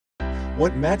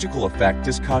What magical effect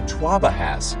does Catuaba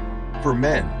has? For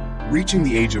men, reaching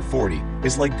the age of 40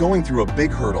 is like going through a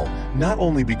big hurdle, not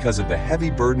only because of the heavy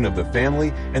burden of the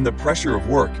family and the pressure of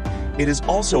work, it is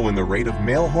also when the rate of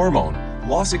male hormone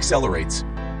loss accelerates.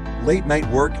 Late night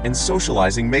work and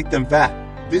socializing make them fat.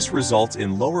 This results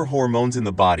in lower hormones in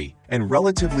the body and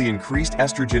relatively increased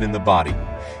estrogen in the body.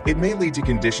 It may lead to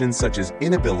conditions such as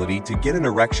inability to get an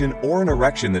erection or an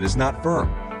erection that is not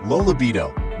firm, low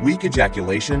libido, weak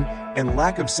ejaculation, and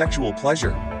lack of sexual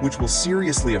pleasure, which will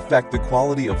seriously affect the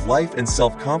quality of life and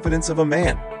self-confidence of a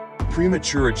man.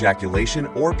 Premature ejaculation,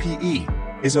 or PE,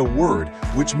 is a word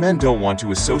which men don't want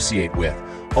to associate with,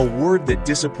 a word that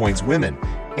disappoints women,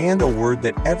 and a word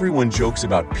that everyone jokes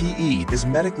about. PE is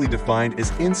medically defined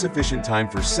as insufficient time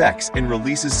for sex and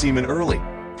releases semen early.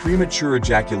 Premature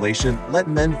ejaculation let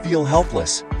men feel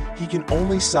helpless. He can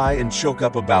only sigh and choke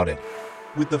up about it.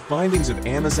 With the findings of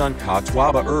Amazon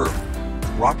Catuaba herb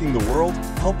rocking the world,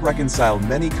 help reconcile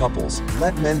many couples,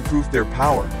 let men prove their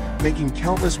power, making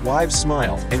countless wives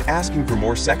smile and asking for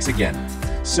more sex again.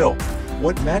 So,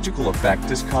 what magical effect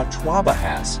does Catuaba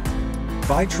has?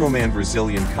 Vitroman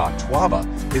Brazilian Catuaba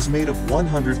is made of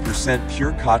 100%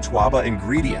 pure Catuaba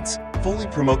ingredients, fully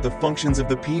promote the functions of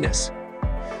the penis.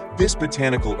 This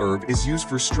botanical herb is used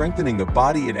for strengthening the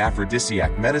body and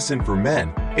aphrodisiac medicine for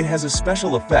men. It has a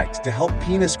special effect to help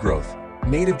penis growth.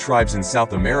 Native tribes in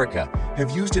South America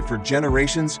have used it for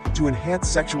generations to enhance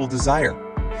sexual desire.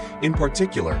 In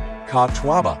particular,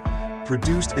 Catuaba,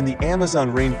 produced in the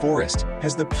Amazon rainforest,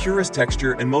 has the purest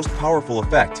texture and most powerful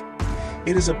effect.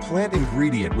 It is a plant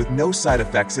ingredient with no side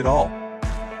effects at all.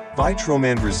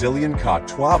 Vitroman Brazilian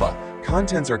Catuaba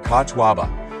contents are Catuaba,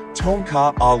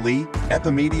 tonka ali,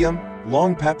 epimedium,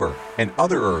 long pepper, and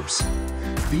other herbs.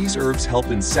 These herbs help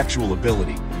in sexual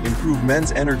ability, improve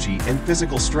men's energy and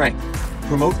physical strength,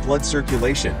 promote blood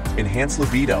circulation, enhance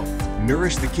libido,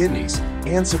 nourish the kidneys,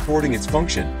 and supporting its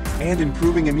function, and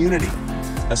improving immunity,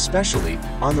 especially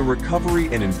on the recovery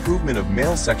and improvement of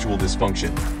male sexual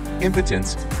dysfunction,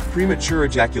 impotence, premature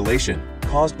ejaculation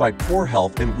caused by poor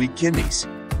health and weak kidneys.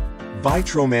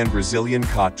 Vitroman Brazilian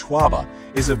Catuaba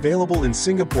is available in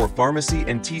Singapore pharmacy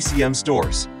and TCM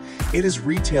stores. It is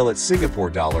retail at Singapore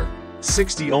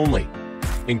 $60 only.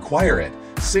 Inquire at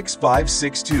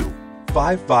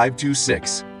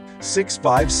 6562-5526,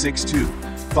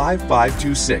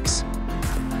 6562-5526.